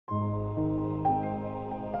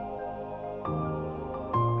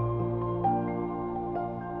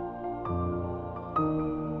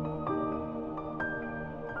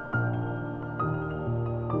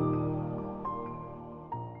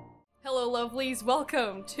lovelies,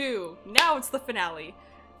 welcome to, now it's the finale.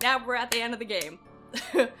 Now we're at the end of the game.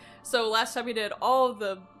 So last time we did all of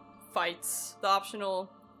the fights, the optional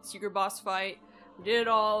secret boss fight, we did it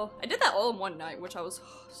all. I did that all in one night, which I was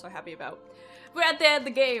so happy about. We're at the end of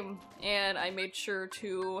the game, and I made sure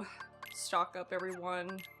to stock up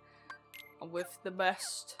everyone with the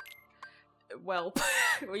best. Well,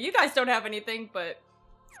 well, you guys don't have anything, but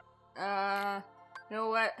you know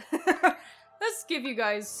what? Let's give you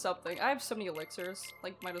guys something. I have so many elixirs,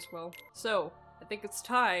 like, might as well. So, I think it's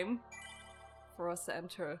time for us to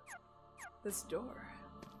enter this door.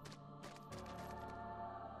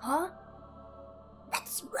 Huh?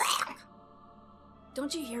 That's wrong!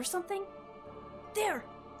 Don't you hear something? There!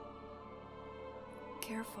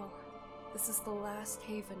 Careful. This is the last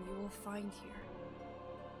haven you will find here.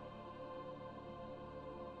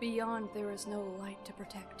 Beyond, there is no light to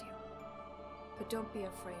protect you. But don't be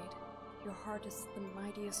afraid. Your heart is the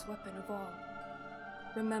mightiest weapon of all.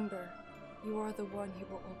 Remember, you are the one who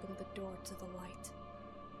will open the door to the light.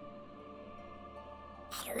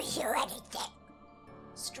 I don't hear anything.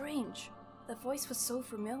 Strange. That voice was so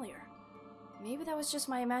familiar. Maybe that was just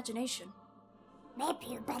my imagination. Maybe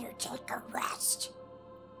you better take a rest.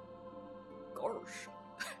 Gosh.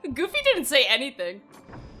 Goofy didn't say anything.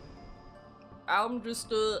 I'm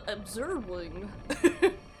just, observing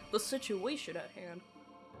the situation at hand.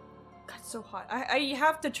 God, it's so hot. I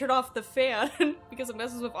have to turn off the fan because it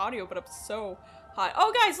messes with audio, but I'm so hot.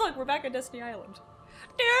 Oh, guys, look, we're back on Destiny Island.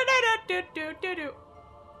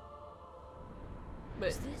 But,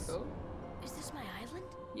 Is this my island?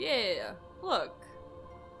 yeah, look.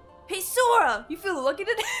 Hey, Sora! You feel lucky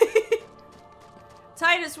today?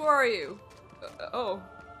 Titus, where are you? Oh.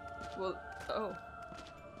 Well, oh.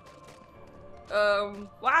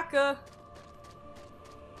 Waka.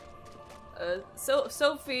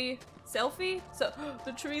 Sophie. Selfie? So,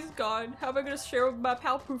 the tree's gone. How am I gonna share my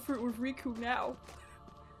palpable fruit with Riku now?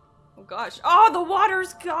 Oh gosh. Oh, the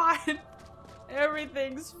water's gone!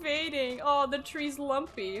 Everything's fading. Oh, the tree's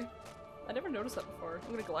lumpy. I never noticed that before.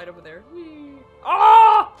 I'm gonna glide over there. Whee.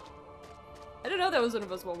 Oh! I didn't know that was an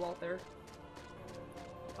invisible wall there.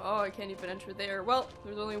 Oh, I can't even enter there. Well,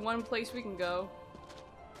 there's only one place we can go.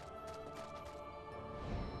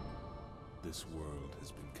 This world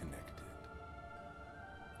has been connected.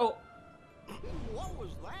 Oh. What was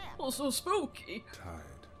that? Oh, so spooky.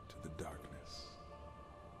 Tied to the darkness.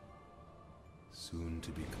 Soon to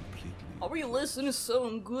be completely. Are we listening to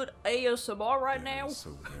some good ASMR right now? There is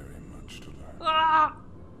so very much to learn. Ah!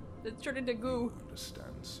 It turned into goo. You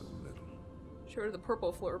understand so little. Sure, the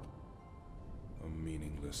purple flurp. A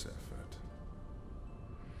meaningless effort.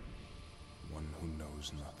 One who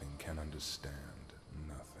knows nothing can understand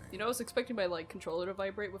nothing. You know, I was expecting my, like, controller to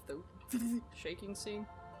vibrate with the shaking scene.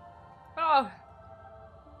 Ah!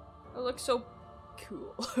 That looks so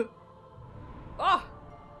cool. Ah!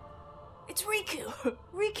 It's Riku!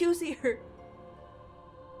 Riku's here!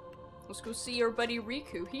 Let's go see our buddy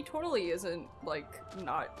Riku. He totally isn't, like,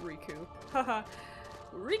 not Riku. Haha.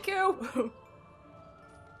 Riku!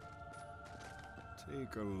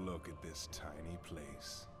 Take a look at this tiny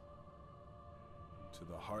place. To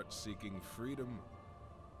the heart-seeking freedom,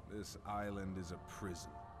 this island is a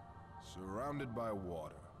prison, surrounded by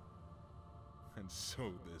water. And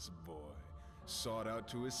so this boy sought out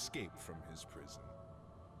to escape from his prison.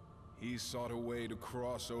 He sought a way to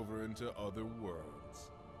cross over into other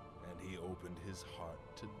worlds, and he opened his heart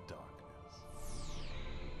to darkness.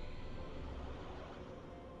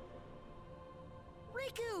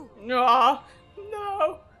 Riku! No!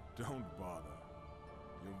 No! Don't bother.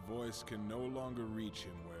 Your voice can no longer reach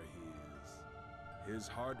him where he is. His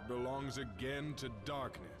heart belongs again to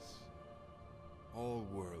darkness. All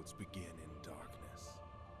worlds begin in darkness.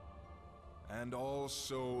 And all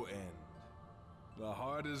so end. The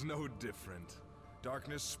heart is no different.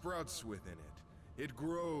 Darkness sprouts within it. It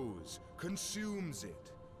grows, consumes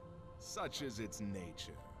it. Such is its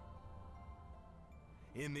nature.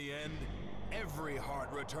 In the end, every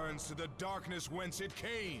heart returns to the darkness whence it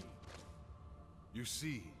came. You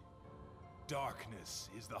see, darkness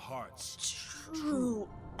is the heart's True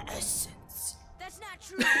essence. That's not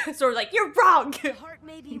true. Sort of like, you're wrong! The heart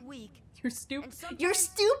may be weak. You're stupid. And sometimes You're It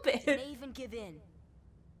stupid! may even give in.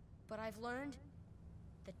 But I've learned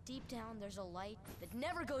that deep down there's a light that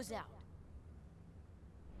never goes out.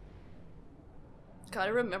 God, I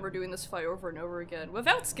remember doing this fight over and over again,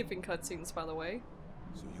 without skipping cutscenes, by the way.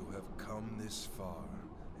 So you have come this far,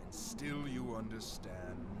 and still you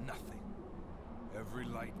understand nothing. Every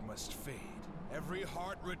light must fade. Every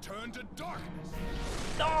heart return to darkness.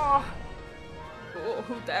 Oh!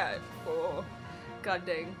 Oh, that. Oh. God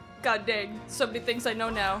dang. God dang. So many things I know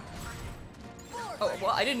now. Oh,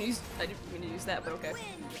 well, I didn't mean to use that, but okay.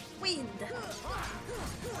 Wind!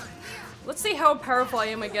 Let's see how powerful I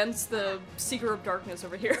am against the Seeker of Darkness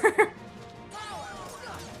over here.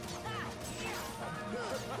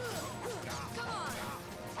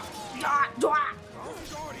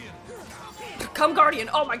 Come Guardian!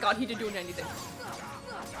 Oh my god, he didn't do anything.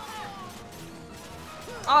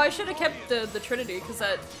 Oh, I should have kept the Trinity, because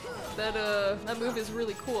that move is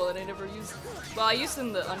really cool, and I never used. Well, I used it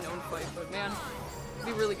in the unknown fight, but man, it'd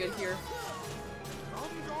be really good here.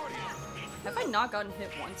 Have I not gotten hit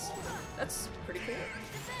once? That's pretty cool.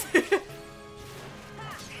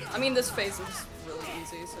 I mean, this phase is really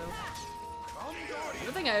easy, so. I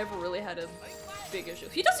don't think I ever really had a big issue.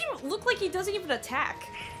 He doesn't even look like he doesn't even attack.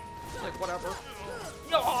 Like, whatever.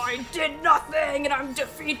 No, I did nothing and I'm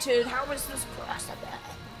defeated. How is this possible?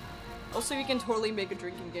 Also, you can totally make a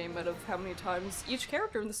drinking game out of how many times each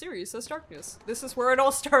character in the series says darkness. This is where it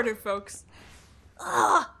all started, folks.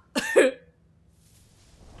 Ah!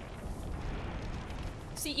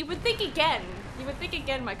 See, you would think again. You would think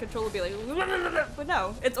again my controller would be like, but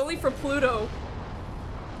no, it's only for Pluto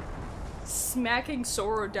smacking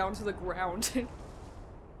Sora down to the ground.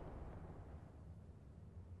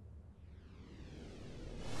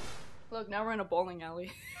 Look, now we're in a bowling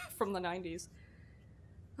alley from the 90s.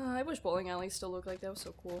 I wish bowling alleys still looked like that. It was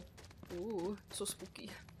so cool. Ooh, so spooky.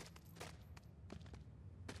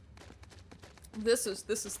 This is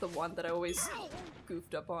the one that I always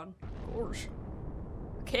goofed up on. Gosh.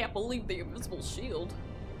 I can't believe the invisible shield.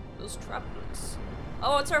 Those trappers.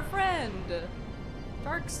 Oh, it's our friend!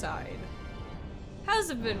 Darkseid. How's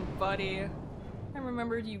it been, buddy? I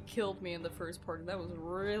remembered you killed me in the first part, and that was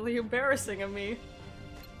really embarrassing of me.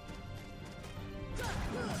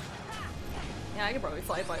 Yeah, I could probably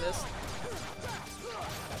fly by this.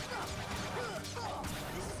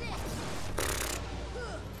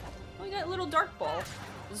 Oh, we got a little dark ball.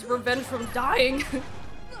 This is revenge from dying.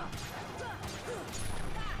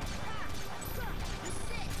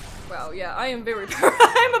 Wow, yeah, I am very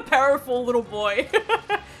I'm a powerful little boy.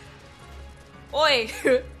 Oi!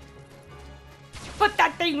 Put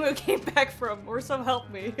that thing we came back from, or some help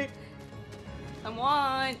me. Come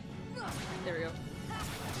on! There we go.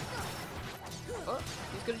 Oh,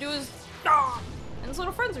 he's gonna do his ah! And his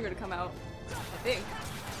little friends are gonna come out. I think.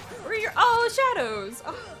 Where are your shadows!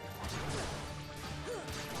 Oh.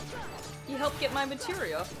 He helped get my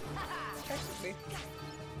materia. Me.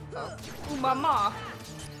 Oh. Ooh mama!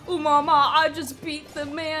 Ooh mama, I just beat the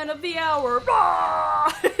man of the hour! Ah!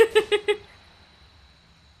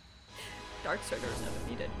 Darksiders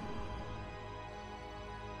undefeated.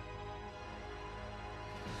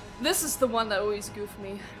 This is the one that always goofed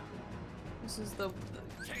me. This is the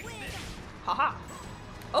haha.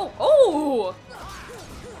 Oh, oh!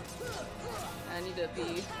 I need to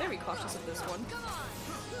be very cautious of this one.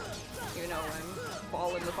 You know, I'm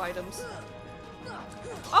balling with items.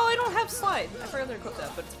 Oh, I don't have slide. I forgot to equip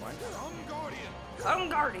that, but it's fine. I'm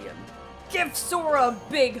Guardian. Give Sora a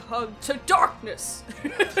big hug to darkness.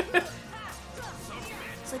 It's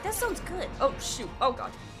like that sounds good. Oh shoot! Oh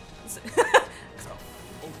god.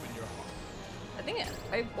 I think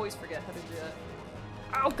I always forget how to do that.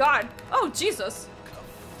 Oh god! Oh Jesus!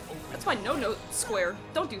 That's my no-no square.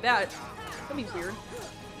 Don't do that. That'd be weird.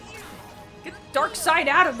 Get Darkseid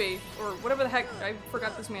out of me! Or whatever the heck, I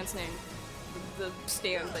forgot this man's name. The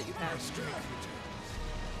stand that you have.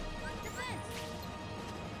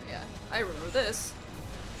 Yeah, I remember this.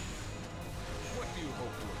 What do you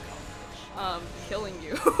hope to accomplish? Killing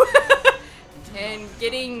you. And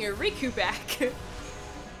getting Riku back.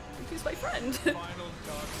 Riku's my friend.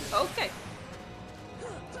 Okay.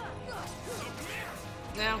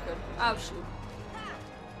 Now I'm good. Oh shoot.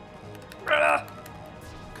 Come,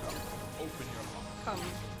 open your heart. Come.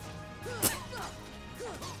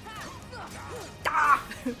 Ah!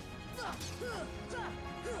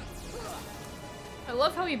 I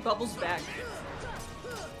love how he bubbles back.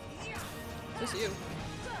 Just you.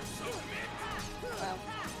 Wow.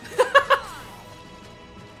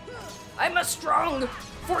 I'm a strong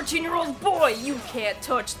 14-year-old boy. You can't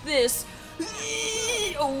touch this.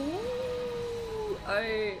 Oh.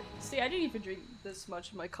 I didn't even drink this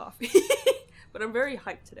much of my coffee, but I'm very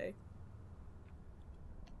hyped today.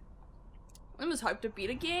 I'm just hyped to beat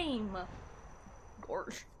a game.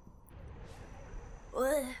 Gosh.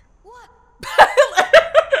 What?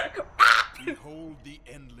 Behold the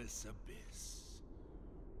endless abyss.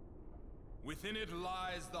 Within it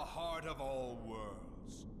lies the heart of all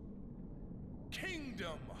worlds.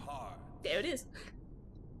 Kingdom Heart. There it is.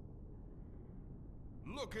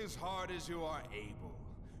 Look as hard as you are able.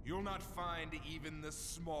 You'll not find even the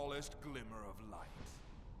smallest glimmer of light.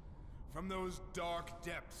 From those dark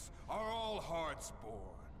depths are all hearts born.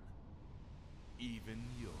 Even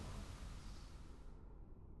yours.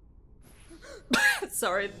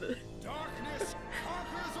 Sorry. Darkness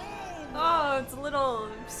conquers all! Oh, it's a little...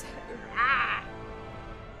 Ah!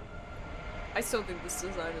 I still think this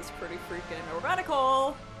design is pretty freaking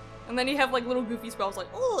radical! And then you have like little goofy spells like,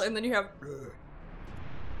 oh, and then you have...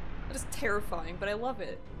 That is terrifying, but I love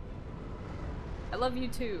it. I love you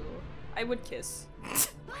too. I would kiss.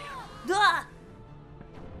 Ah!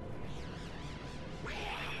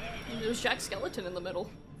 There's Jack Skeleton in the middle.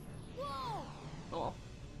 Oh.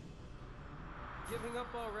 Giving up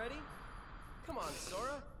already? Come on,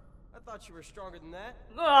 Sora. I thought you were stronger than that.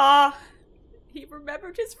 Ah! He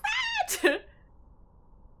remembered his friend!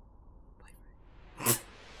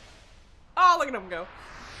 Oh, look at him go.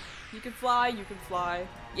 You can fly, you can fly.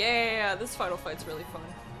 Yeah, this final fight's really fun.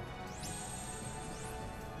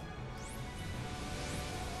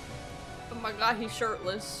 Oh my god, he's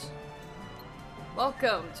shirtless.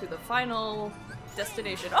 Welcome to the final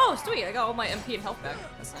destination. Oh, sweet, I got all my MP and health back.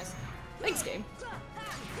 That's nice. Thanks, game. Turn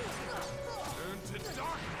to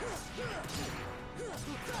darkness!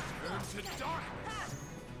 Turn to darkness!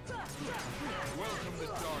 Welcome to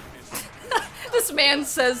darkness. This man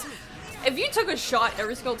says, if you took a shot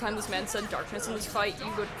every single time this man said darkness in this fight,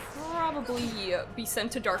 you would probably be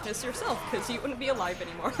sent to darkness yourself, because you wouldn't be alive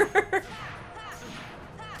anymore.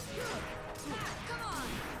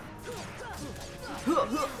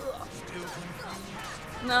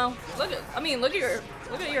 No, look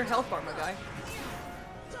at your health bar, my guy.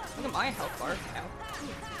 Look at my health bar.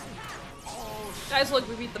 Ow. Guys, look,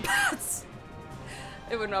 we beat the bats.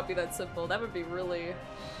 It would not be that simple. That would be really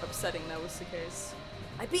upsetting. That was the case.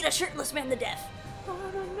 I beat a shirtless man to death.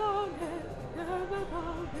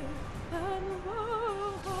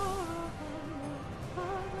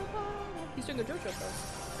 He's doing a JoJo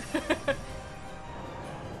pose.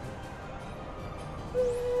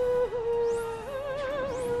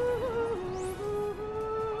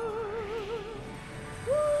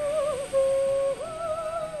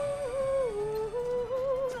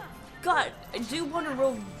 God, I do wonder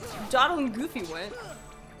where Donald and Goofy went.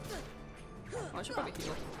 Oh, I should probably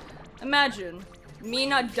heal. Imagine me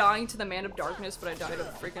not dying to the Man of Darkness, but I died of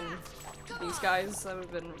freaking these guys. That would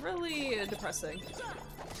have been really depressing.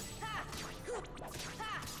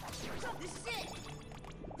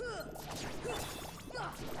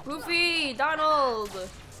 Goofy! Donald!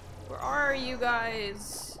 Where are you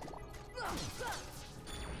guys?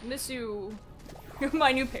 Miss you. You're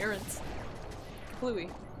my new parents. Bluey.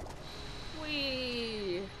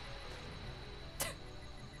 Whee!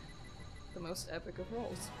 The most epic of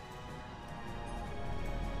rolls.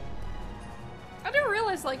 I didn't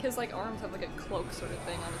realize like his like arms have like a cloak sort of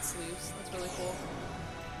thing on its sleeves. That's really cool.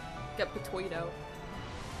 Get between out.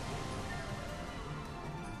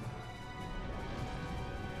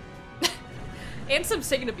 And some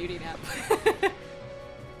taking a beauty nap.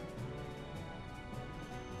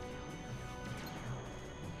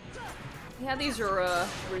 Yeah, these are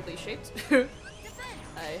weirdly shaped.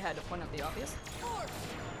 I had to point out the obvious. Oh,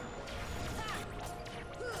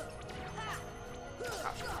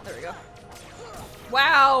 there we go.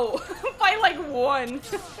 Wow! By like one!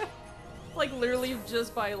 Like literally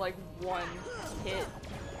just by like one hit.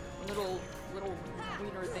 Little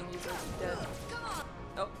wiener thingies are dead.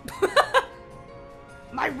 Oh.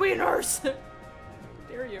 My wieners! How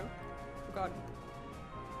dare you? Oh god.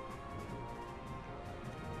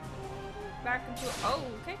 Back into oh,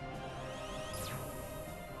 okay.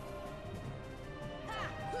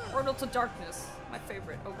 Portal to darkness. My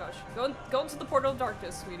favorite. Oh gosh. Go into the portal of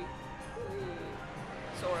darkness, sweetie.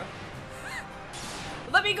 Sora.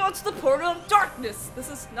 Let me go into the portal of darkness! This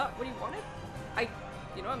is not what you wanted?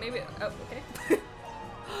 You know what, maybe- oh, okay.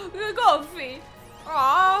 Goofy!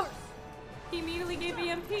 Aww! He immediately gave me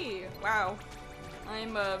MP. Wow.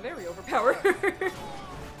 I'm, very overpowered.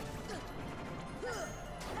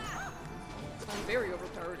 I'm very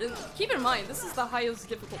overpowered. And keep in mind, this is the highest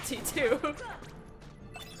difficulty, too.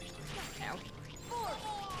 Ow.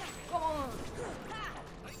 Come on!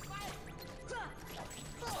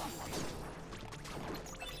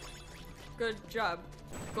 Good job,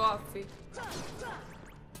 Goofy.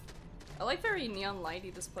 I like very neon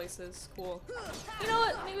lighty this place is. Cool. You know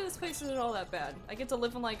what? Maybe this place isn't all that bad. I get to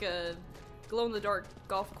live in like a glow-in-the-dark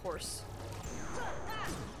golf course.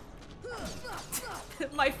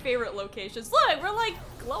 My favorite locations. Look, we're like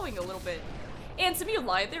glowing a little bit. And to be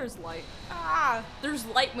light, there's light. Ah, there's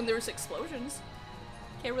light when there's explosions.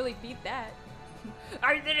 Can't really beat that.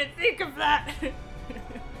 I didn't think of that.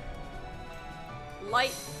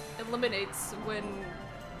 Light eliminates when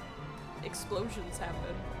explosions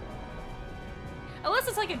happen. Unless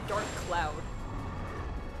it's like a dark cloud.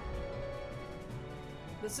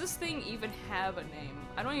 Does this thing even have a name?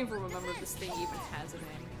 I don't even remember if this thing even has a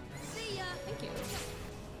name. See ya. Thank you.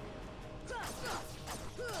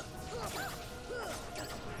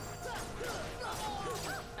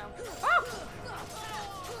 Ow. Ah!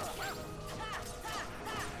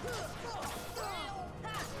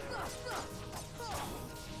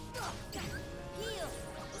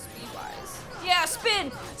 Speed-wise. Yeah,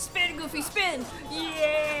 spin! Spin, Goofy, spin!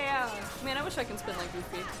 Yeah! Man, I wish I can spin like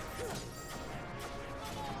Goofy.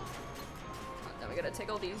 Now we gotta take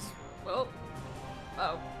all these. Whoa.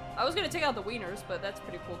 Oh. I was gonna take out the wieners, but that's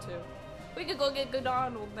pretty cool too. We could go get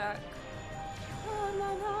Donald back.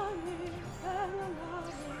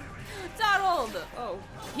 Donald! Oh.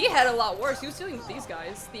 He had a lot worse. He was dealing with these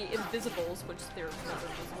guys. The Invisibles, which they're never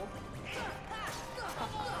invisible.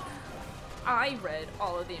 I read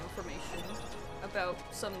all of the information about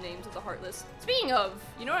some names of the Heartless. Speaking of,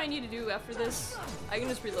 you know what I need to do after this? I can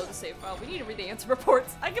just reload the save file. We need to read the answer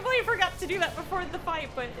reports. I completely forgot to do that before the fight,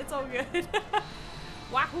 but it's all good.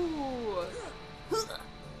 Wahoo!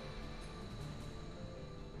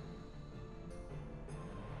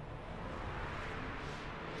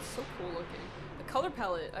 So cool looking. The color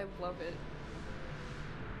palette, I love it.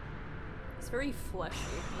 It's very fleshy,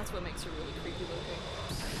 and that's what makes it really creepy looking.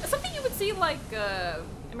 It's something you would see like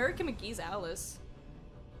American McGee's Alice.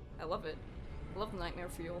 I love it. I love the nightmare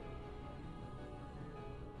feel.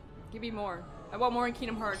 Give me more. I want more in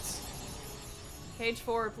Kingdom Hearts. Page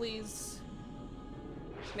 4, please.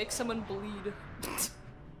 Make someone bleed. That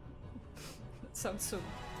sounds so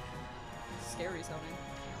scary sounding.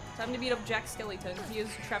 Time to beat up Jack Skellington. He is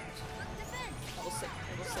trapped. I will save.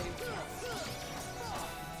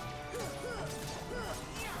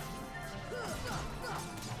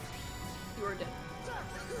 You are dead.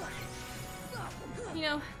 You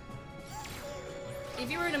know, if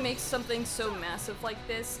you were to make something so massive like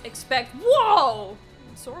this, expect— whoa!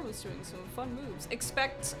 Sora was doing some fun moves.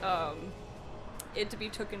 Expect, it to be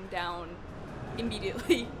taken down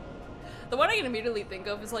immediately. The one I can immediately think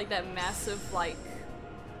of is like that massive, like,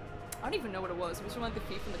 I don't even know what it was. It was from like the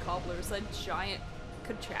Thief and the Cobblers, that giant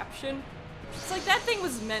contraption. It's like that thing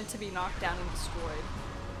was meant to be knocked down and destroyed.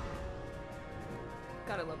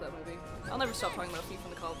 God, I love that movie. I'll never stop talking about Thief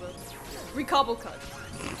and the Cobbler. Recobble cut.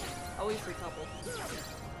 Always recobble.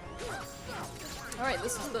 Alright,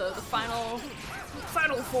 this is the final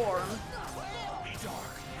form.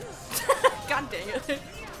 God dang it.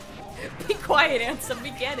 Be quiet, Ansem, we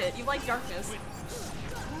get it. You like darkness.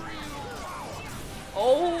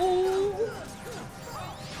 Oh!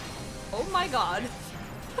 Oh my god.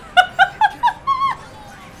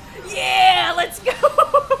 Yeah, let's go!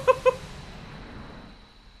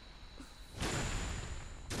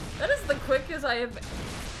 That is the quickest I have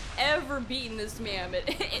ever beaten this man.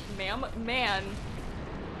 Man.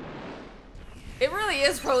 It really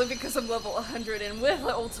is probably because I'm level 100 and with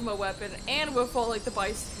the Ultima weapon and with all like the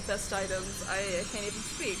best items, I can't even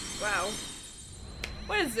speak. Wow.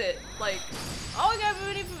 What is it? Like, oh god,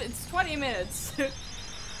 it's 20 minutes.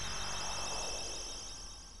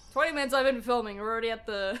 20 minutes I've been filming, we're already at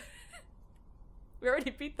the... we already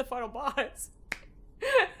beat the final boss.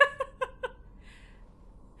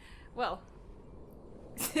 Well.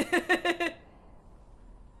 It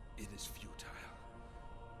is futile.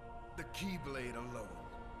 The Keyblade alone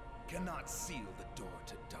cannot seal the door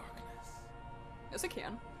to darkness. Yes, it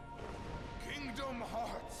can. Kingdom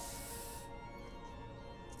Hearts!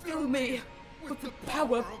 Fill me with the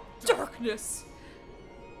power of darkness!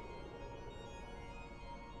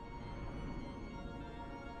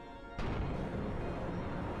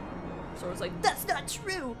 Sora's like, that's not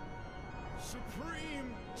true!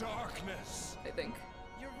 Supreme darkness! I think.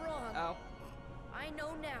 You're wrong. Oh. I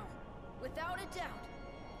know now, without a doubt.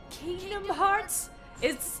 Kingdom Hearts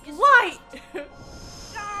is light!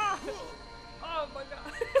 Ah! Oh my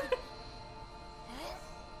god.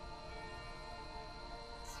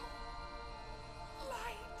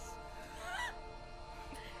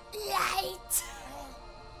 Light!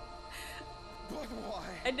 But why?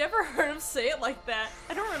 I never heard him say it like that.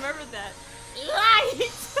 I don't remember that.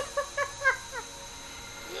 Light!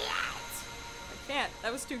 I can't.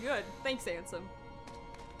 That was too good. Thanks, Ansem.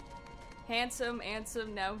 Handsome,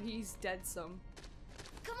 Ansem, now he's deadsome.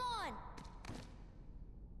 Come on!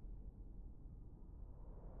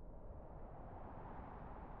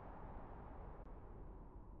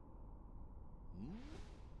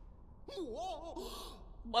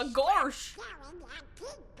 My gosh!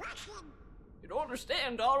 You don't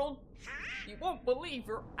understand, Donald. You won't believe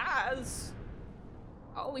your eyes.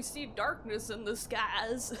 I only see darkness in the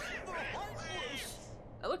skies.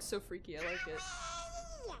 That looks so freaky, I like it.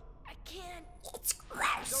 I can't. It's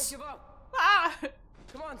gross. Don't give up. Ah!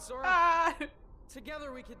 Come on, Sora. Ah!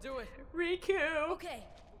 Together we can do it. Riku! Okay.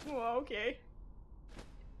 Oh, okay.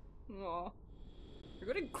 Aw.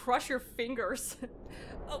 You're gonna crush your fingers.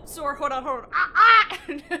 Oh, Sora, hold on, hold on. Ah! Ah!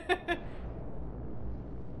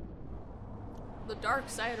 The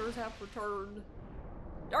Darksiders have returned.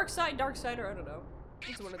 Darksider, I don't know.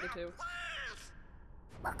 It's one of the two.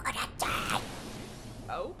 We're gonna die.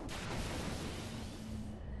 Oh?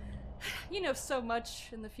 You know so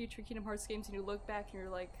much in the future Kingdom Hearts games and you look back and you're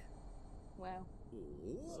like, wow.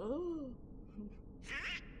 Oh.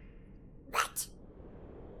 What?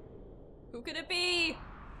 Who could it be?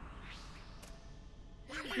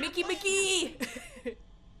 Mickey!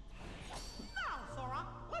 Now, Sora,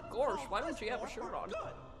 let's Gosh, solve why don't this you have a war shirt for on?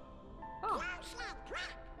 good. Oh.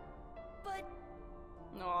 But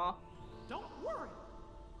Aw. Don't worry.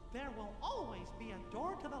 There will always be a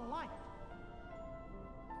door to the light.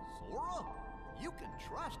 Sora, you can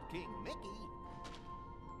trust King Mickey.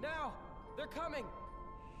 Now, they're coming.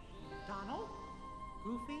 Donald,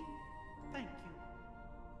 Goofy, thank you.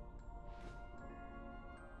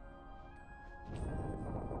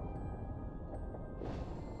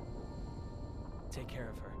 Take care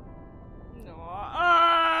of her.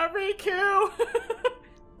 Aw, Riku!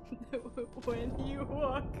 When you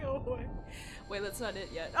walk away. Wait, that's not it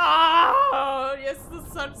yet. Oh, yes,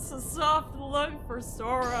 such a soft look for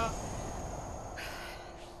Sora.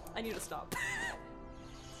 I need to stop.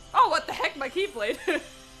 Oh, what the heck, my keyblade?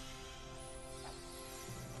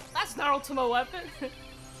 That's not Ultima Weapon.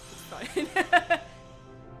 It's fine.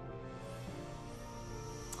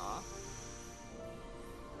 Aw.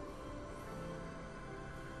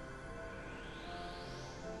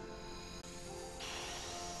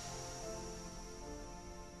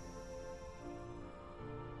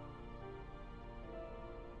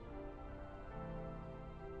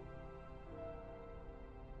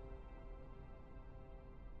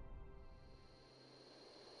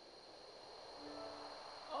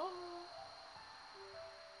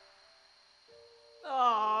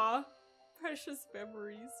 Aw, precious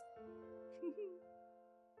memories.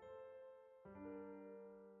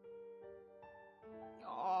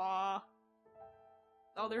 Aw.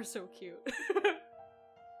 Oh, they're so cute.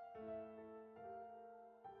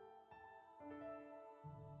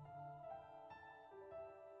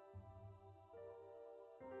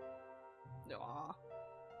 Aw.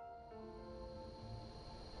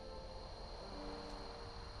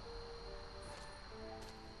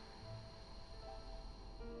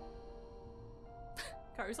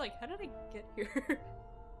 Karu's like, how did I get here?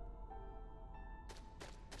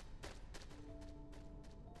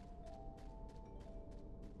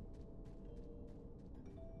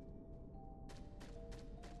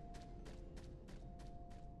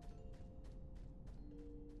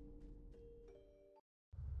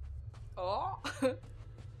 Oh.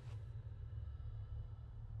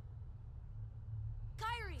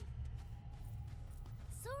 Kairi!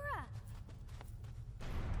 Sora!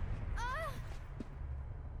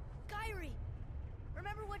 Kairi!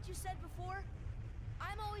 Remember what you said before?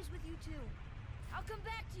 I'm always with you too. I'll come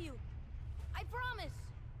back to you. I promise.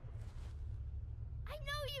 I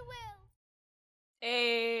know you will.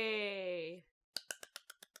 Hey.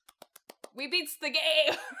 We beats the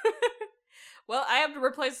game! Well, I have to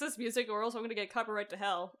replace this music or else I'm gonna get copyright to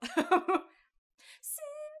hell. Simple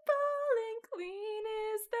and clean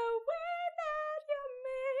is the way that you're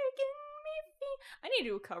making me feel. I need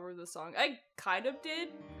to cover the song. I kind of did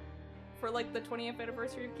for like the 20th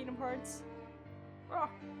anniversary of Kingdom Hearts. Oh.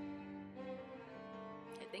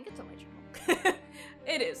 I think it's on my channel.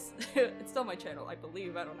 It is. It's still on my channel, I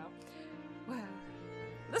believe. I don't know. Wow.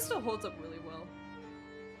 This still holds up really well.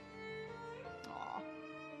 Aw.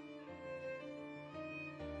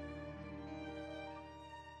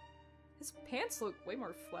 His pants look way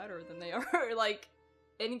more flatter than they are, like,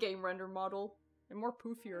 in-game render model. They're more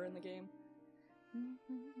poofier in the game.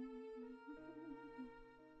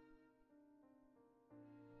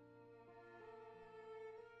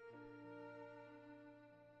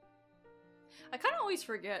 I kind of always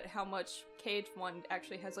forget how much KH1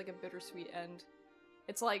 actually has like a bittersweet end.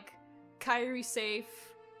 It's like Kairi safe,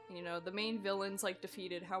 you know, the main villain's like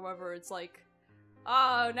defeated, however it's like,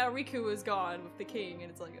 now Riku is gone with the king,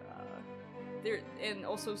 and it's like, and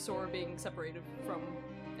also Sora being separated from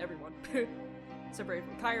everyone. Separated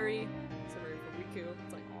from Kairi, separated from Riku,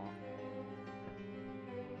 it's like, aw.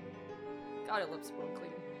 God, I love Simple and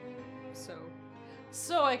Clean. So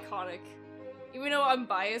iconic. Even though I'm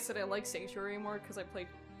biased and I like Sanctuary more because I played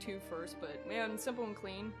 2 first, but man, Simple and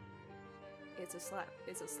Clean, it's a slap.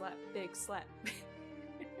 It's a slap. Big slap.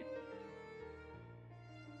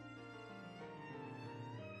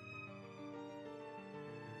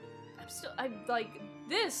 I'm like,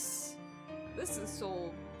 this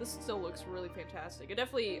still looks really fantastic. It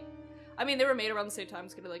definitely, I mean, they were made around the same time.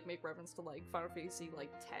 It's gonna like make reference to like Final Fantasy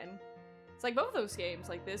like 10. It's like both of those games,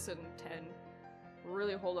 like this and 10,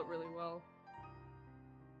 really hold up really well.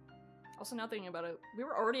 Also, now thinking about it, we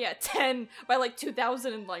were already at 10 by like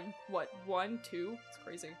 2000 and like what, 1, 2? It's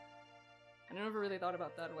crazy. I never really thought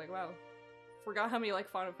about that. I'm like, wow, forgot how many like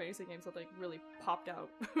Final Fantasy games that like really popped out.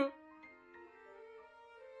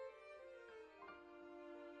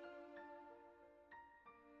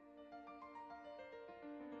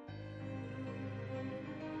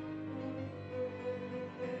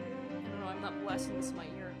 I'm not blasting this in my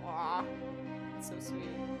ear. Aww. That's so sweet.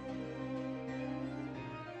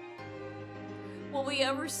 Will we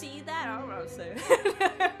ever see that? I don't know what to say.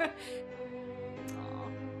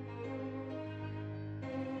 Aww.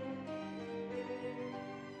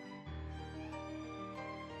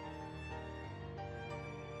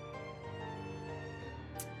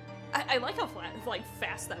 I like how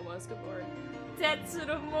fast that was, good lord.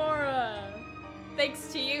 Tetsunomura!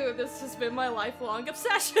 Thanks to you, this has been my lifelong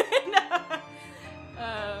obsession!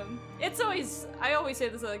 It's always, I always say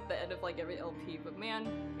this at like the end of like every LP, but man,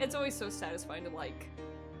 it's always so satisfying to like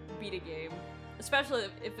beat a game. Especially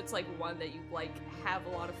if it's like one that you like have a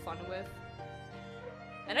lot of fun with.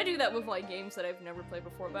 And I do that with like games that I've never played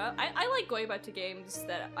before, but I like going back to games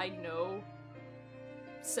that I know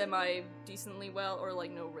semi-decently well or like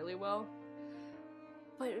know really well.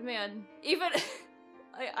 But man, even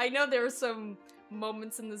I know there were some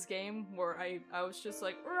moments in this game where I was just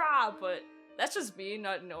like, rah, but that's just me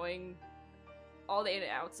not knowing all the in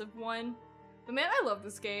and outs of one. But man, I love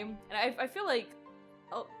this game, and I feel like,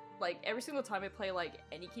 oh, like every single time I play like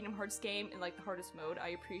any Kingdom Hearts game in like the hardest mode, I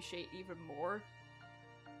appreciate even more.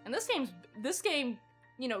 And this game,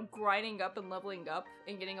 you know, grinding up and leveling up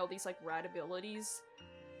and getting all these like rad abilities,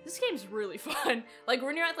 this game's really fun. Like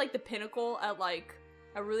when you're at like the pinnacle at like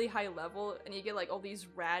a really high level and you get like all these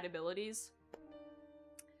rad abilities,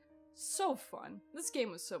 so fun. This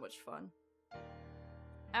game was so much fun.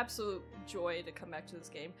 Absolute joy to come back to this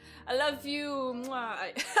game. I love you. Mwah.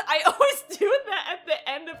 I always do that at the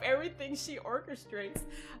end of everything she orchestrates.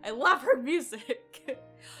 I love her music.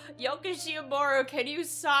 Yoko Shiomura, can you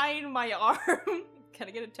sign my arm? Can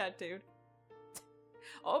I get it tattooed?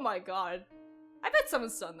 Oh my god. I bet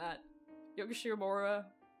someone's done that. Yoko Shiomura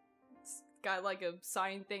got like a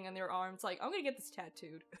sign thing on their arm. It's like, I'm gonna get this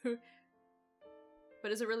tattooed.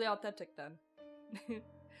 But is it really authentic then?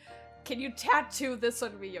 Can you tattoo this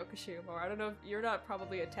on me, Yoko Shiomura? I don't know if you're not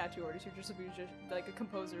probably a tattoo artist, you're just a musician, like a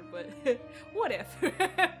composer, but what if?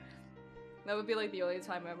 That would be like the only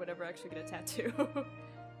time I would ever actually get a tattoo.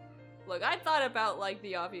 Look, I thought about like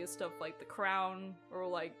the obvious stuff like the crown or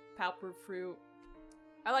like palper fruit.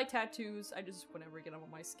 I like tattoos, I just would never get them on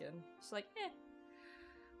my skin. Just like, eh.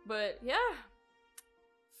 But yeah.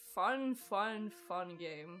 Fun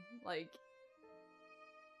game. Like,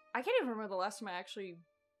 I can't even remember the last time I actually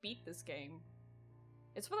beat this game.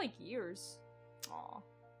 It's been like years. Aw.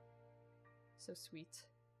 So sweet.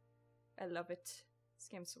 I love it. This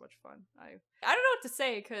game's so much fun. I don't know what to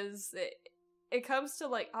say because it comes to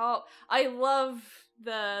like, oh, I love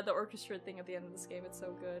the orchestra thing at the end of this game. It's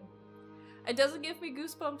so good. It doesn't give me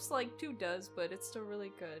goosebumps like 2 does, but it's still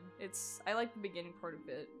really good. I like the beginning part of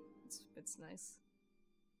it. It's nice.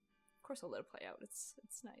 Of course I'll let it play out. It's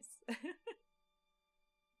nice.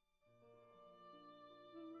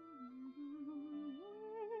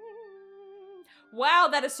 Wow,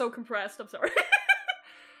 that is so compressed. I'm sorry.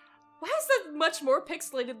 Why is that much more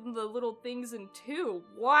pixelated than the little things in 2?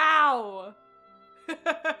 Wow.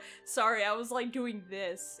 Sorry, I was like doing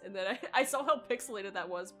this, and then I saw how pixelated that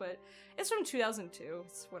was, but it's from 2002.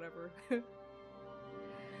 It's whatever.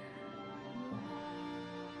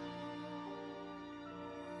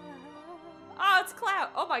 Oh, it's Cloud.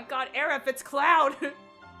 Oh my god, Aerith, it's Cloud.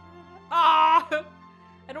 Ah,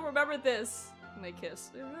 I don't remember this. And they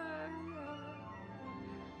kiss.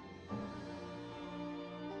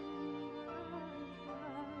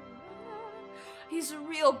 He's a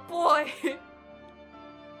real boy! I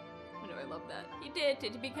know, I love that. He did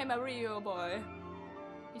it, he became a real boy.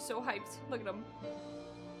 He's so hyped. Look at him.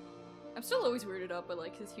 I'm still always weirded out by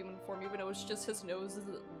like his human form, even though it's just his nose is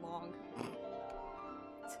long.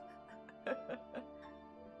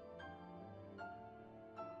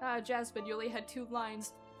 Ah, Jasmine, you only had 2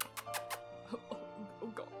 lines.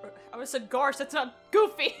 Oh god. I would've said Garsh, that's not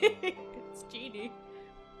Goofy! It's Genie.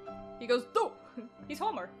 He goes, dope! He's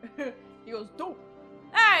Homer. He goes, dope!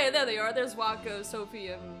 Hey, there they are. There's Waka, Sophie,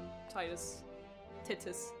 and Titus.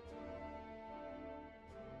 Titus.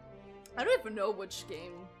 I don't even know which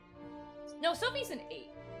game. No, Sophie's in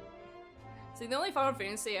 8. See, the only Final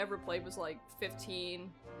Fantasy I ever played was like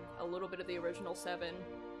 15, a little bit of the original 7.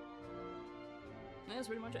 That's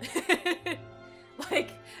pretty much it.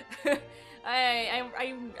 Like,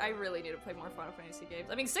 I really need to play more Final Fantasy games.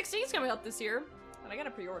 I mean, 16's coming out this year, and I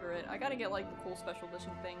gotta pre-order it. I gotta get like the cool special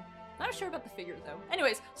edition thing. Not sure about the figure though.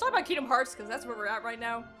 Anyways, let's talk about Kingdom Hearts because that's where we're at right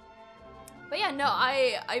now. But yeah, no,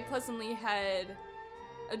 I pleasantly had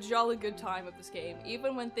a jolly good time with this game,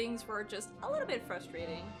 even when things were just a little bit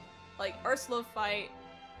frustrating. Like Ursula fight,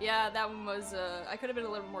 yeah, that one was. I could have been a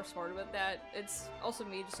little more smart with that. It's also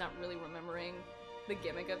me just not really remembering the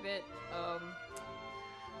gimmick of it.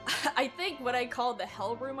 I think what I called the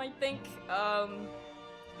Hell Room, I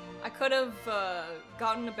could have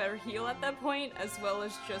gotten a better heal at that point, as well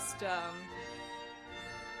as just, no,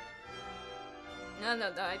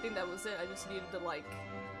 I think that was it. I just needed to, like,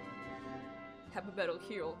 have a better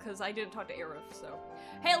heal, because I didn't talk to Aerith, so.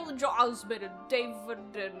 Hail Osmond and David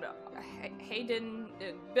and Hayden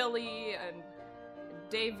and Billy and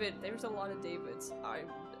David. There's a lot of Davids. I'm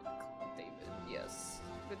David, yes.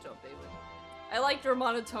 Good job, David. I liked your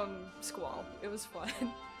monotone squall. It was fun.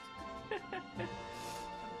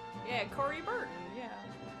 Yeah, Corey Burton, yeah.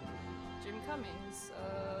 Jim Cummings,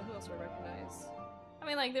 who else do I recognize? I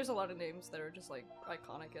mean, like, there's a lot of names that are just, like,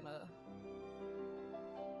 iconic in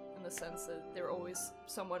the sense that they're always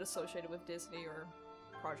somewhat associated with Disney or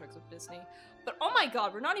projects of Disney. But oh my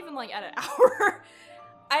god, we're not even, like, at an hour!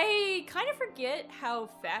 I kind of forget how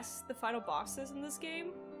fast the final boss is in this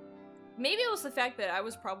game. Maybe it was the fact that I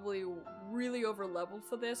was probably really over-leveled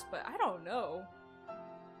for this, but I don't know.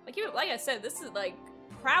 Like, even, like I said, this is, like,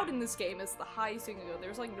 Proud in this game is the highest thing to go.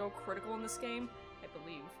 There's like no critical in this game, I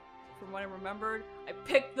believe. From what I remembered, I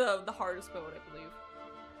picked the hardest mode, I believe.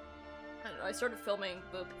 I don't know, I started filming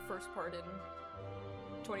the first part in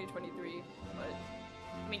 2023, but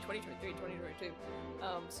I mean 2023, 2022.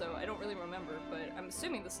 So I don't really remember, but I'm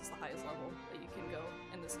assuming this is the highest level that you can go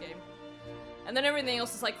in this game. And then everything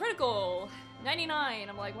else is like critical, 99.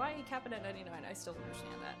 I'm like, why are you capping at 99? I still don't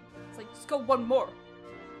understand that. It's like, just go one more.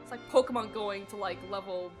 It's like Pokemon going to like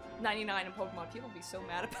level 99 in Pokemon. People be so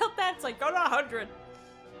mad about that. It's like, go to 100.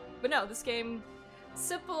 But no, this game,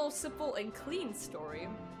 simple and clean story.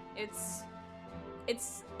 It's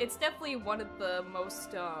definitely one of the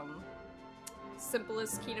most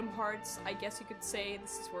simplest Kingdom Hearts, I guess you could say.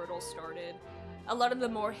 This is where it all started. A lot of the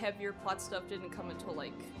more heavier plot stuff didn't come until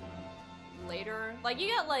like later. Like you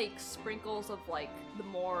got like sprinkles of like the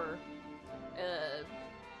more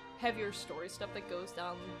heavier story stuff that goes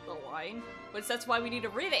down the line, but that's why we need to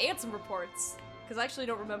read the Ansem reports, because I actually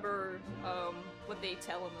don't remember what they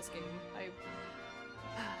tell in this game.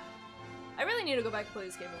 I really need to go back and play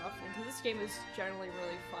this game more often, because this game is generally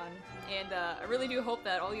really fun, and I really do hope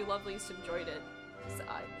that all you lovelies enjoyed it. So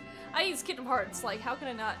I use Kingdom Hearts, like how can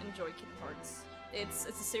I not enjoy Kingdom Hearts? It's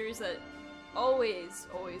a series that always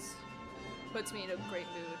puts me in a great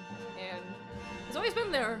mood, and it's always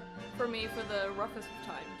been there for me for the roughest of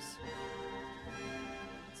times.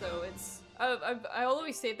 So it's, I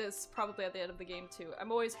always say this probably at the end of the game too.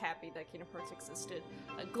 I'm always happy that Kingdom Hearts existed.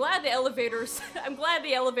 I'm glad the elevators, I'm glad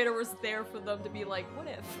the elevator was there for them to be like, what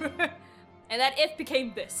if? And that if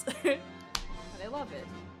became this. And I love it.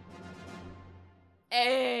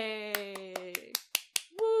 Hey!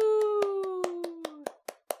 Woo!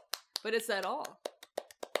 But it's that all.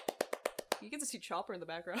 You get to see Chopper in the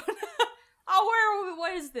background. Oh,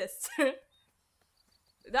 what is this?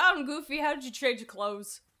 Damn, Goofy, how did you change your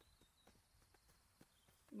clothes?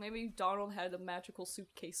 Maybe Donald had a magical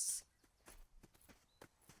suitcase.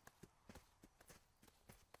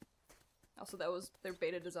 Also, that was their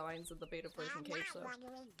beta designs of the beta version came, so.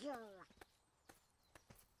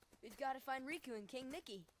 We've got to find Riku and King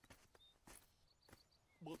Mickey.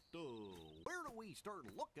 But, where do we start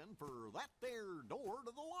looking for that there door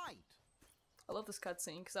to the light? I love this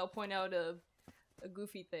cutscene, because I'll point out a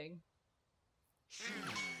Goofy thing.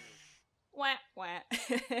 Wah, wah.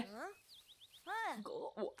 Huh?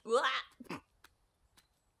 Huh?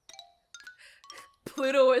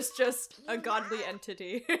 Pluto is just a godly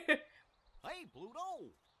entity. Hey,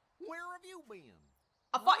 Pluto! Where have you been?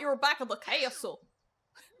 I thought you were back at the castle.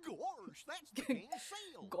 Gosh, that's the king's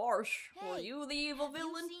seal. Gosh, were Hey, you the evil Have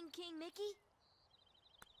villain? you seen King Mickey?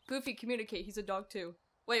 Goofy, communicate. He's a dog too.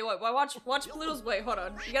 Wait, watch Pluto's. Wait, hold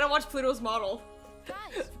on. You gotta watch Pluto's model.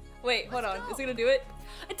 Guys, Wait, hold Let's on. go. Is it gonna do it?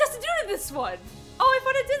 It doesn't do it in this one! Oh, I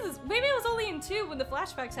thought it did this. Maybe it was only in 2 when the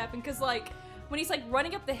flashbacks happen, because, like, when he's, like,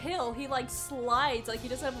 running up the hill, he, like, slides. Like, he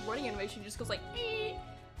doesn't have a running animation. He just goes, like, eh.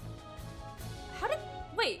 How did...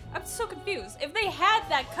 Wait, I'm so confused. If they had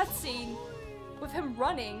that cutscene with him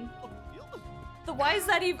running, then why is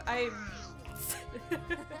that even...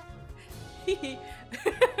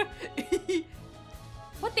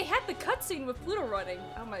 What, they had the cutscene with Pluto running?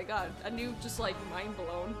 Oh my god, a new just like mind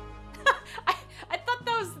blown. I thought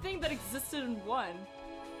that was the thing that existed in 1.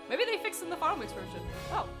 Maybe they fixed it in the Final Mix version.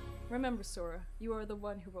 Oh. Remember, Sora, you are the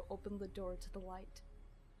one who will open the door to the light.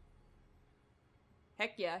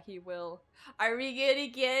 Heck yeah, he will. Are we gonna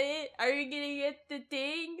get it? Are we gonna get the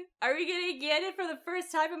thing? Are we gonna get it for the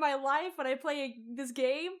first time in my life when I play this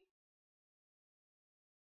game?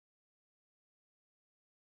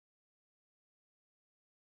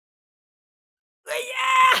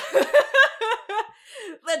 Yeah!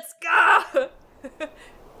 Let's go!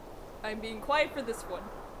 I'm being quiet for this one.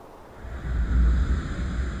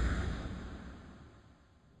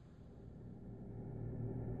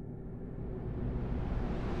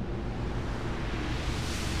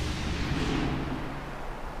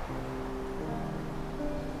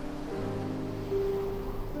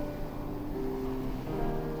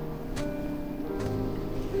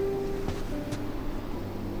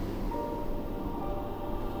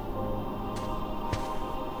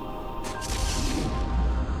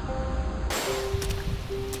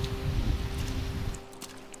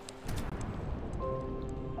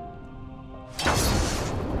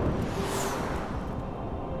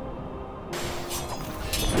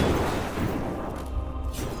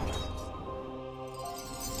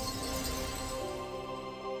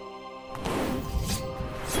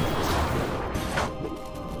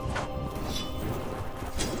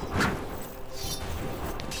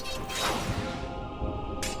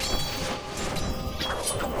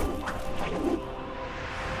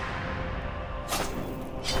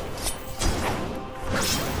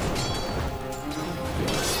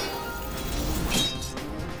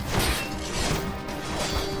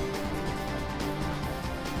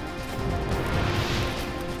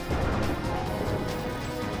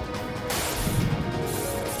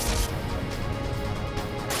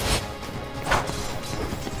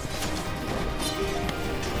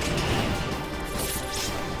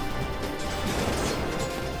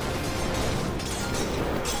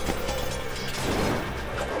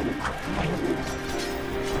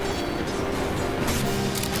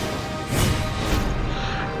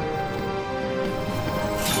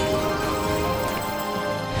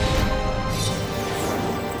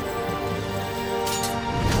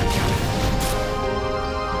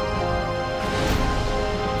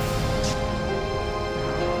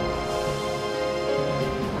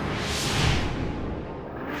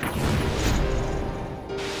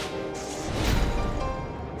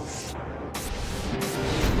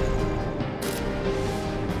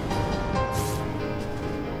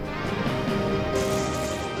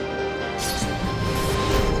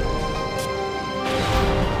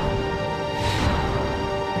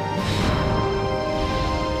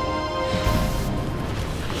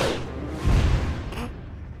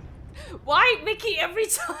 Why, Mickey, every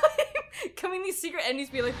time coming these secret endings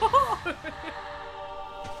be like, oh!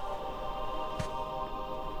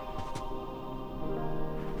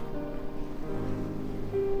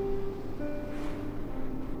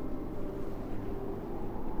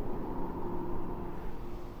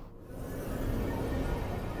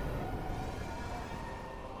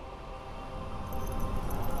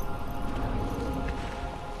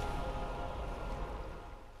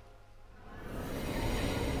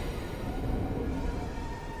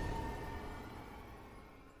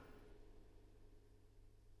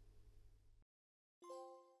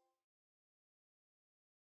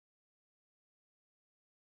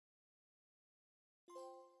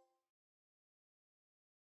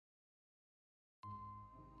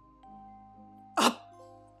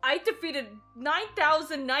 I defeated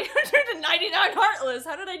 9,999 Heartless!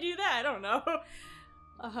 How did I do that? I don't know.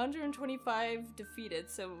 125 defeated,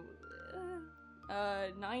 so...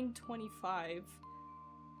 925.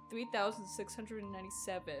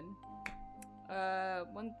 3,697.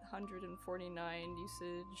 149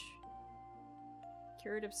 usage.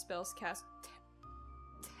 Curative spells cast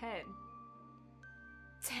 10.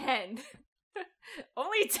 10!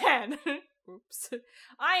 Only 10! Oops.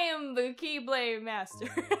 I am the Keyblade Master.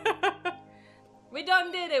 We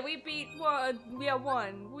done did it! We beat one! We have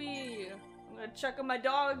won! I'm gonna check on my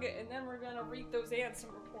dog, and then we're gonna read those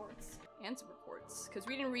Ansem reports. Ansem reports. Because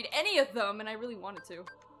we didn't read any of them, and I really wanted to.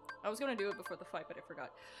 I was gonna do it before the fight, but I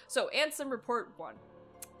forgot. So, Ansem Report 1.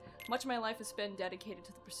 Much of my life has been dedicated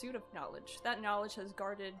to the pursuit of knowledge. That knowledge has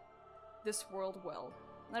guarded this world well.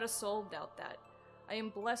 Not a soul doubt that. I am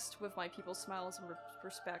blessed with my people's smiles and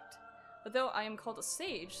respect. But though I am called a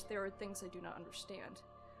sage, there are things I do not understand.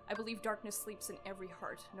 I believe darkness sleeps in every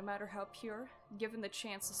heart, no matter how pure. Given the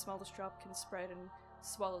chance, the smallest drop can spread and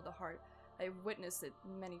swallow the heart. I have witnessed it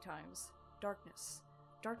many times. Darkness.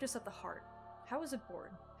 Darkness of the heart. How is it born?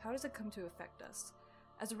 How does it come to affect us?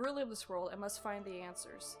 As a ruler of this world, I must find the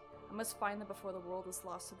answers. I must find them before the world is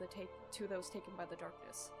lost to those taken by the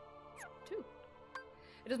darkness. 2.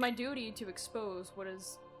 It is my duty to expose what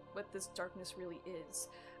this darkness really is.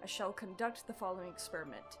 I shall conduct the following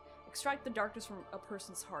experiment. Extract the darkness from a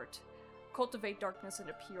person's heart. Cultivate darkness in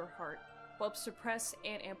a pure heart. Both suppress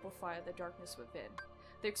and amplify the darkness within.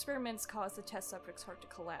 The experiments cause the test subject's heart to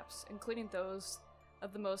collapse, including those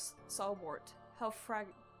of the most stalwart. How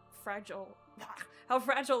fragile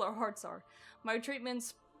our hearts are. My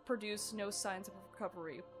treatments produce no signs of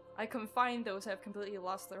recovery. I confine those who have completely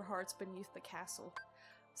lost their hearts beneath the castle.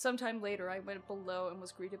 Sometime later, I went below and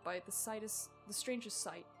was greeted by the strangest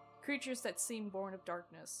sight. Creatures that seem born of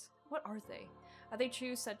darkness. What are they? Are they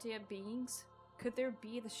true sentient beings? Could there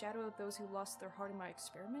be the shadow of those who lost their heart in my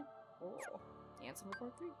experiment? Oh, answer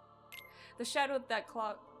report 3. The shadow that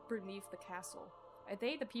clocked beneath the castle. Are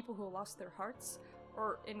they the people who lost their hearts?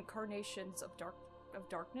 Or incarnations of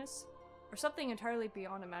darkness? Or something entirely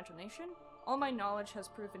beyond imagination? All my knowledge has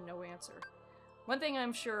proven no answer. One thing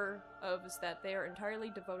I'm sure of is that they are entirely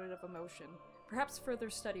devoid of emotion. Perhaps further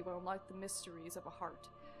study will unlock the mysteries of a heart.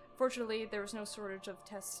 Fortunately, there is no shortage of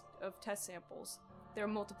test samples. They are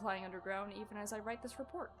multiplying underground even as I write this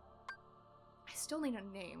report. I still need a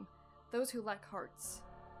name. Those who lack hearts.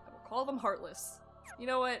 I will call them Heartless. You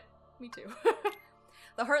know what? Me too.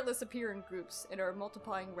 The Heartless appear in groups and are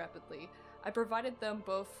multiplying rapidly. I provided them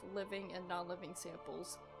both living and non-living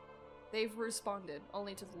samples. They've responded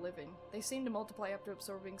only to the living. They seem to multiply after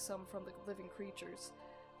absorbing some from the living creatures.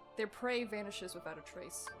 Their prey vanishes without a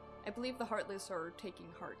trace. I believe the Heartless are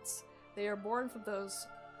taking hearts. They are born from those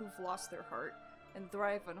who've lost their heart, and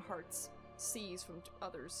thrive on hearts seized from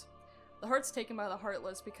others. The hearts taken by the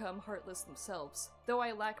Heartless become heartless themselves. Though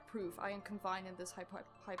I lack proof, I am confined in this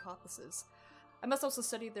hypothesis. I must also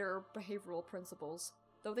study their behavioral principles.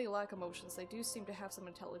 Though they lack emotions, they do seem to have some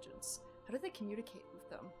intelligence. How do they communicate with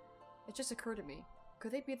them? It just occurred to me.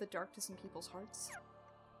 Could they be the darkness in people's hearts?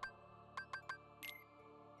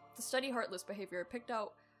 To study Heartless behavior, I picked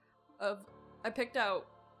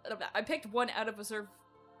one out of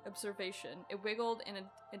observation. It wiggled an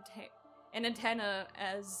antenna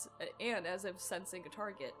as if sensing a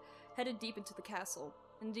target, headed deep into the castle.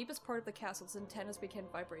 In the deepest part of the castle, its antennas began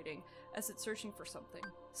vibrating as it's searching for something.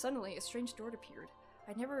 Suddenly, a strange door appeared.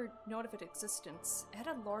 I'd never known of its existence. It had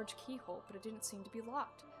a large keyhole, but it didn't seem to be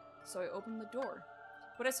locked. So I opened the door.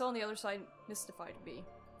 What I saw on the other side mystified me.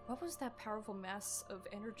 What was that powerful mass of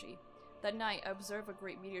energy? That night, I observed a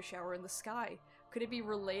great meteor shower in the sky. Could it be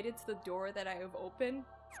related to the door that I have opened?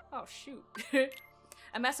 Oh, shoot.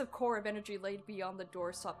 A massive core of energy laid beyond the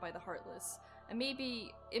door sought by the Heartless. And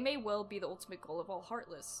it may well be the ultimate goal of all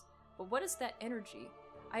Heartless. But what is that energy?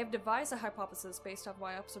 I have devised a hypothesis based on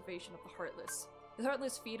my observation of the Heartless. The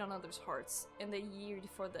Heartless feed on others' hearts, and they yield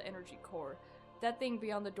for the energy core. That thing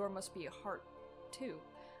beyond the door must be a heart, too.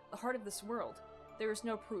 The heart of this world. There is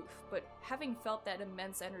no proof, but having felt that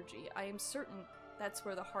immense energy, I am certain that's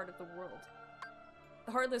where the heart of the world.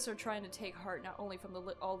 The Heartless are trying to take heart not only from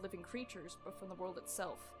all living creatures, but from the world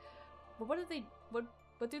itself. But what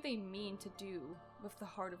do they mean to do with the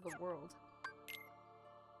heart of the world?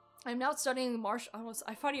 I'm now studying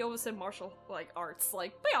I thought he almost said martial arts.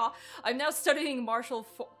 Yeah. I'm now studying martial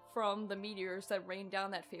from the meteors that rained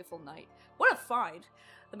down that fateful night. What a find!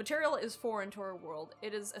 The material is foreign to our world.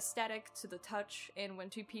 It is aesthetic to the touch, and when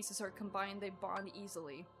two pieces are combined, they bond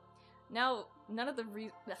easily. Now, none of the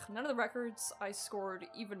records I scored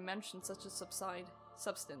even mention such a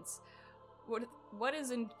substance. What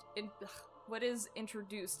is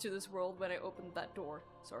introduced to this world when I opened that door?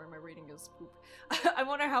 Sorry, my reading is poop. I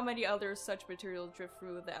wonder how many other such material drift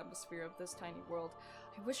through the atmosphere of this tiny world.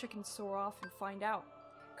 I wish I can soar off and find out.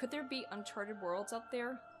 Could there be uncharted worlds out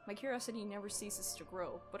there? My curiosity never ceases to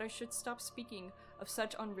grow, but I should stop speaking of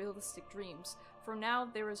such unrealistic dreams. For now,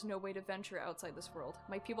 there is no way to venture outside this world.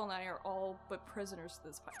 My people and I are all but prisoners to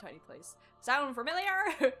this tiny place. Sound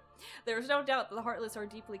familiar? There is no doubt that the Heartless are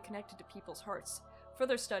deeply connected to people's hearts.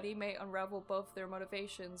 Further study may unravel both their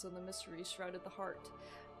motivations and the mysteries shrouded the heart.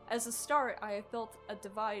 As a start, I have built a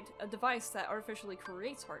device that artificially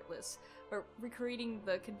creates Heartless, but recreating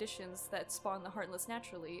the conditions that spawn the Heartless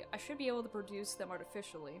naturally, I should be able to produce them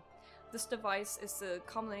artificially. This device is the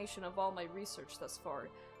culmination of all my research thus far.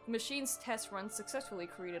 The machine's test run successfully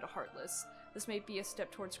created a Heartless. This may be a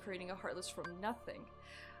step towards creating a Heartless from nothing.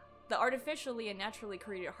 The artificially and naturally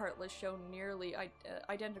created Heartless show nearly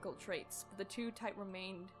identical traits, but the two types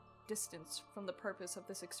remained distant from the purpose of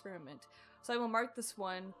this experiment, so I will mark this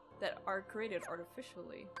one that are created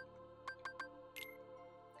artificially.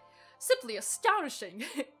 Simply astonishing!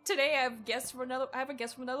 Today I have a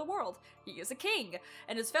guest from another world. He is a king,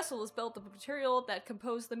 and his vessel is built of the material that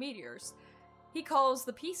composed the meteors. He calls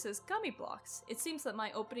the pieces gummy blocks. It seems that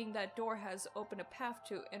my opening that door has opened a path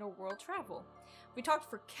to interworld travel. We talked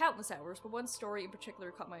for countless hours, but one story in particular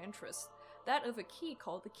caught my interest. That of a key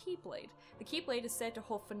called the Keyblade. The Keyblade is said to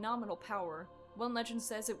hold phenomenal power. One legend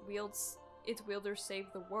says its wielder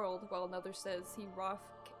saved the world, while another says he wrought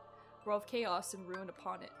chaos and ruin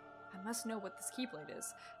upon it. I must know what this Keyblade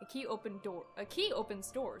is. A key opens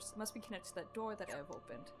doors. It must be connected to that door that I have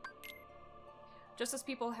opened. Just as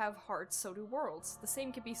people have hearts, so do worlds. The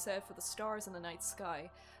same can be said for the stars in the night sky.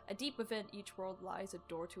 A deep within each world lies a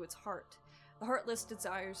door to its heart. The heartless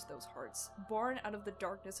desires those hearts, born out of the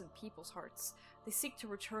darkness in people's hearts. They seek to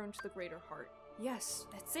return to the greater heart. Yes,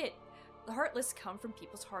 that's it. The heartless come from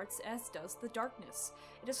people's hearts, as does the darkness.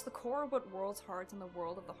 It is the core of what world's hearts in the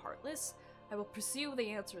world of the heartless. I will pursue the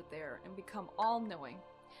answer there and become all-knowing.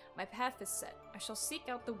 My path is set. I shall seek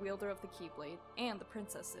out the wielder of the Keyblade and the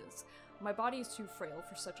princesses. My body is too frail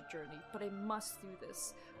for such a journey, but I must do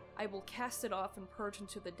this. I will cast it off and purge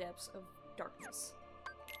into the depths of darkness.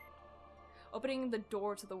 Opening the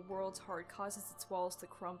door to the world's heart causes its walls to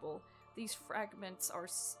crumble. These fragments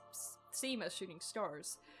seem as shooting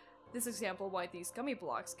stars. This example why these gummy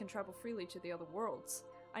blocks can travel freely to the other worlds.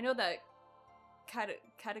 I know that the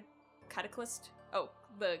cataclysm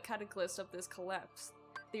of this collapse,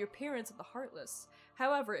 the appearance of the heartless.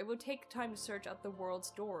 However, it would take time to search out the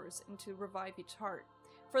world's doors and to revive each heart.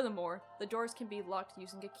 Furthermore, the doors can be locked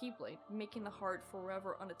using a Keyblade, making the heart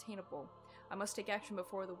forever unattainable. I must take action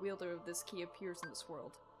before the wielder of this key appears in this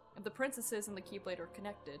world. If the princesses and the Keyblade are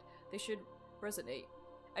connected, they should resonate.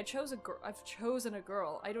 I've chosen a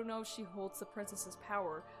girl. I don't know if she holds the princess's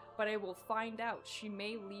power, but I will find out. She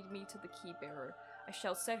may lead me to the key bearer. I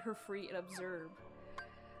shall set her free and observe.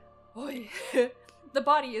 Oi! The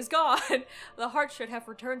body is gone! The heart should have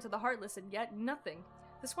returned to the heartless, and yet nothing.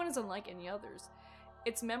 This one is unlike any others.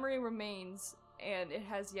 Its memory remains, and it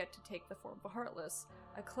has yet to take the form of a heartless.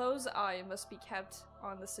 A close eye must be kept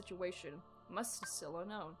on the situation. Must is still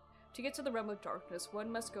unknown. To get to the realm of darkness, one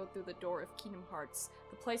must go through the door of Kingdom Hearts,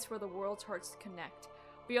 the place where the world's hearts connect.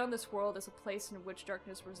 Beyond this world is a place in which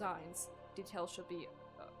darkness resides. Details should be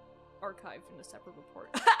archived in a separate report.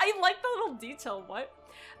 I like the little detail, what?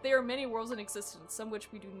 There are many worlds in existence, some which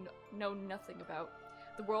we do know nothing about.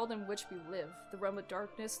 The world in which we live, the realm of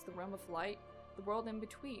darkness, the realm of light, the world in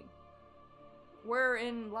between.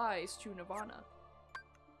 Wherein lies true nirvana.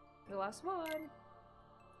 The last one.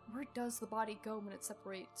 Where does the body go when it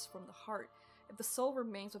separates from the heart? If the soul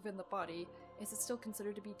remains within the body, is it still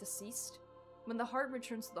considered to be deceased? When the heart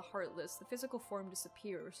returns to the heartless, the physical form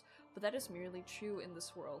disappears, but that is merely true in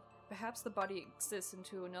this world. Perhaps the body exists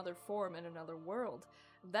into another form in another world.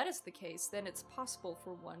 If that is the case, then it's possible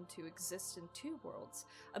for one to exist in two worlds.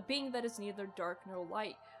 A being that is neither dark nor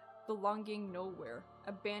light, belonging nowhere,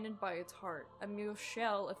 abandoned by its heart, a mere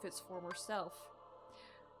shell of its former self.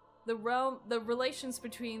 The relations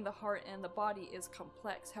between the heart and the body is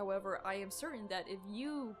complex. However, I am certain that if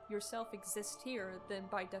you yourself exist here, then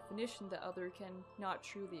by definition the other cannot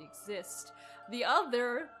truly exist. The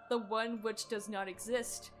other, the one which does not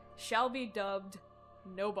exist, shall be dubbed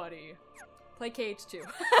nobody. Play KH2.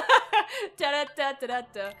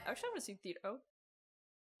 Da-da-da-da-da-da. Actually, I want to see theater. Oh.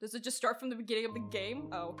 Does it just start from the beginning of the game?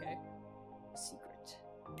 Oh, okay. Secret.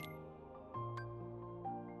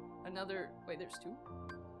 Another. Wait, there's two?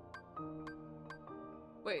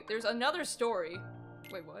 Wait, there's another story.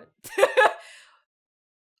 Wait, what?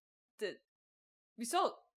 We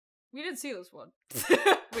didn't see this one.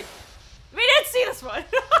 Wait, we didn't see this one!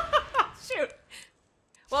 Shoot!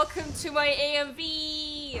 Welcome to my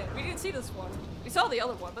AMV! We didn't see this one. We saw the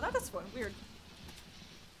other one, but not this one. Weird.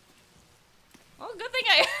 Well, good thing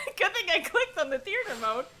I clicked on the theater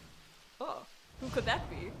mode. Oh, who could that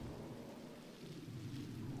be?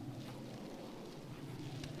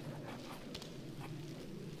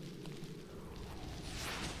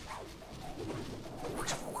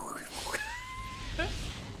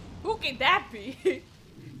 Who could that be?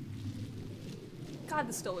 God,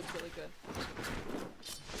 this still looks really good.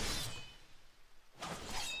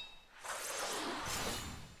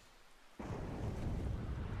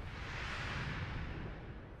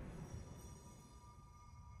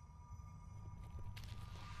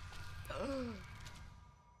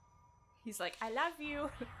 He's like, I love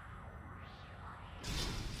you.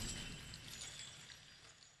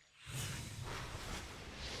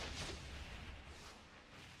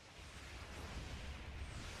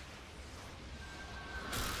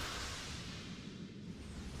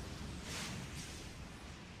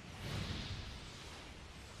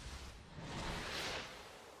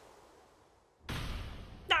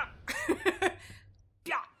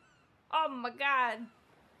 god.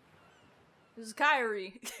 This is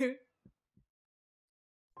Kyrie.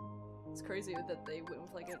 It's crazy that they went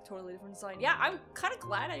with like a totally different design. Yeah, I'm kind of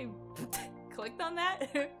glad I clicked on that.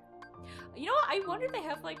 You know what? I wonder if they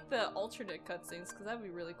have like the alternate cutscenes, because that would be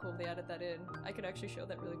really cool if they added that in. I could actually show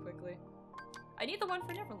that really quickly. I need the one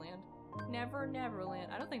for Neverland.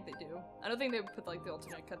 Neverland. I don't think they do. I don't think they would put like the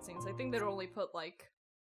alternate cutscenes. I think they'd only put like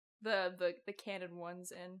the canon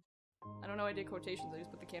ones in. I don't know, I did quotations, I just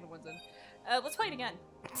put the canon ones in. Let's play it again.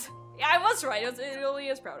 Yeah, I was right, it only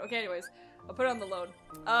is proud. Okay, anyways, I'll put it on the load.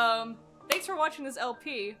 Thanks for watching this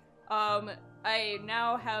LP. I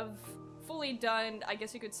now have fully done, I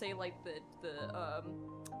guess you could say, like, the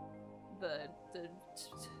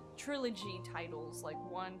trilogy titles, like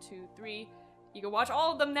 1, 2, 3. You can watch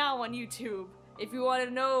all of them now on YouTube. If you want to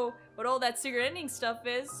know what all that secret ending stuff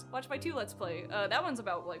is, watch my 2 Let's Play. That one's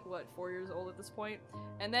about, like, what, 4 years old at this point?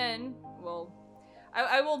 And then, well,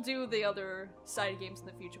 I will do the other side games in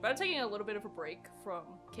the future, but I'm taking a little bit of a break from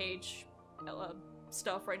Cage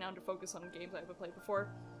stuff right now to focus on games I haven't played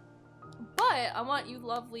before. But I want you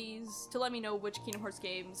lovelies to let me know which Kingdom Hearts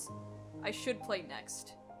games I should play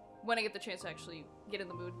next. When I get the chance to actually get in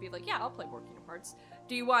the mood, be like, yeah, I'll play more Kingdom Hearts.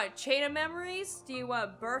 Do you want Chain of Memories? Do you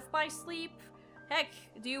want Birth by Sleep? Heck,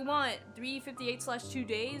 do you want 358/2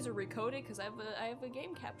 Days or Recoded? Because I have a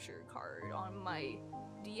game capture card on my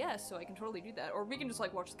DS, so I can totally do that. Or we can just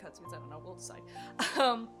like watch the cutscenes. I don't know. We'll decide.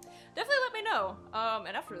 Definitely let me know.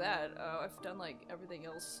 And after that, I've done like everything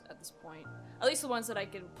else at this point. At least the ones that I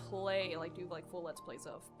can play, like do like full Let's Plays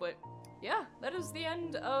of. But yeah, that is the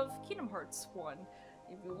end of Kingdom Hearts 1.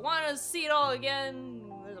 If you want to see it all again,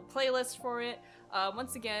 there's a playlist for it.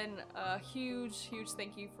 Once again, a huge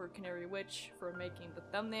thank you for CanaryWitch for making the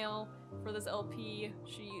thumbnail for this LP.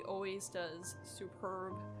 She always does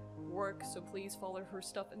superb work, so please follow her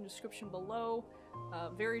stuff in the description below.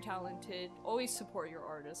 Very talented. Always support your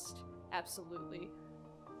artist. Absolutely.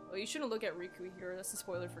 Well, you shouldn't look at Riku here. That's a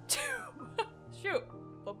spoiler for 2. Shoot!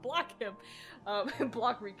 But block him.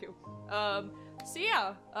 Block Riku. So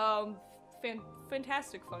yeah,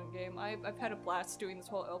 fantastic fun game. I've had a blast doing this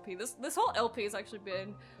whole LP. This whole LP has actually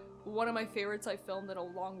been one of my favorites I filmed in a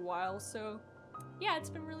long while, so yeah, it's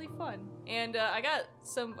been really fun. And I got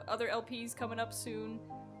some other LPs coming up soon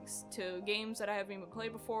to games that I haven't even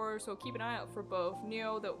played before, so keep an eye out for both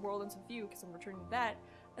Neo, The World Ends With You, because I'm returning to that,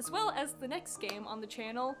 as well as the next game on the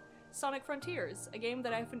channel, Sonic Frontiers, a game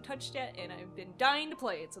that I haven't touched yet, and I've been dying to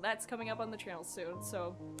play it, so that's coming up on the channel soon.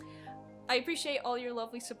 So I appreciate all your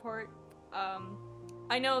lovely support.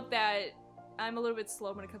 I know that I'm a little bit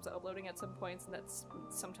slow when it comes to uploading at some points, and that's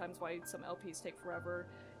sometimes why some LPs take forever.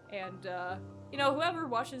 And, you know, whoever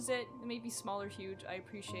watches it, it may be small or huge, I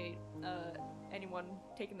appreciate, anyone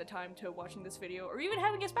taking the time to watching this video, or even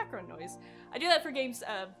having as background noise. I do that for games,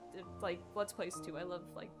 like, Let's Plays too. I love,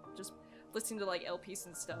 like, just listening to, like, LPs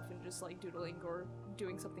and stuff, and just, like, doodling or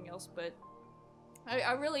doing something else, but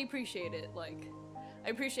I really appreciate it, like, I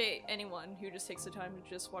appreciate anyone who just takes the time to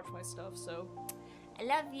just watch my stuff, so I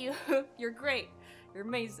love you. You're great. You're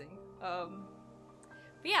amazing. But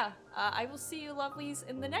yeah, I will see you lovelies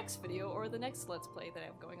in the next video, or the next Let's Play that I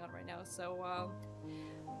have going on right now, so,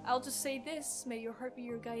 I'll just say this, may your heart be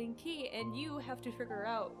your guiding key, and you have to figure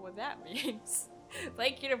out what that means.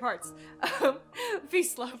 Play Kingdom Hearts.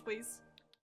 Peace, lovelies.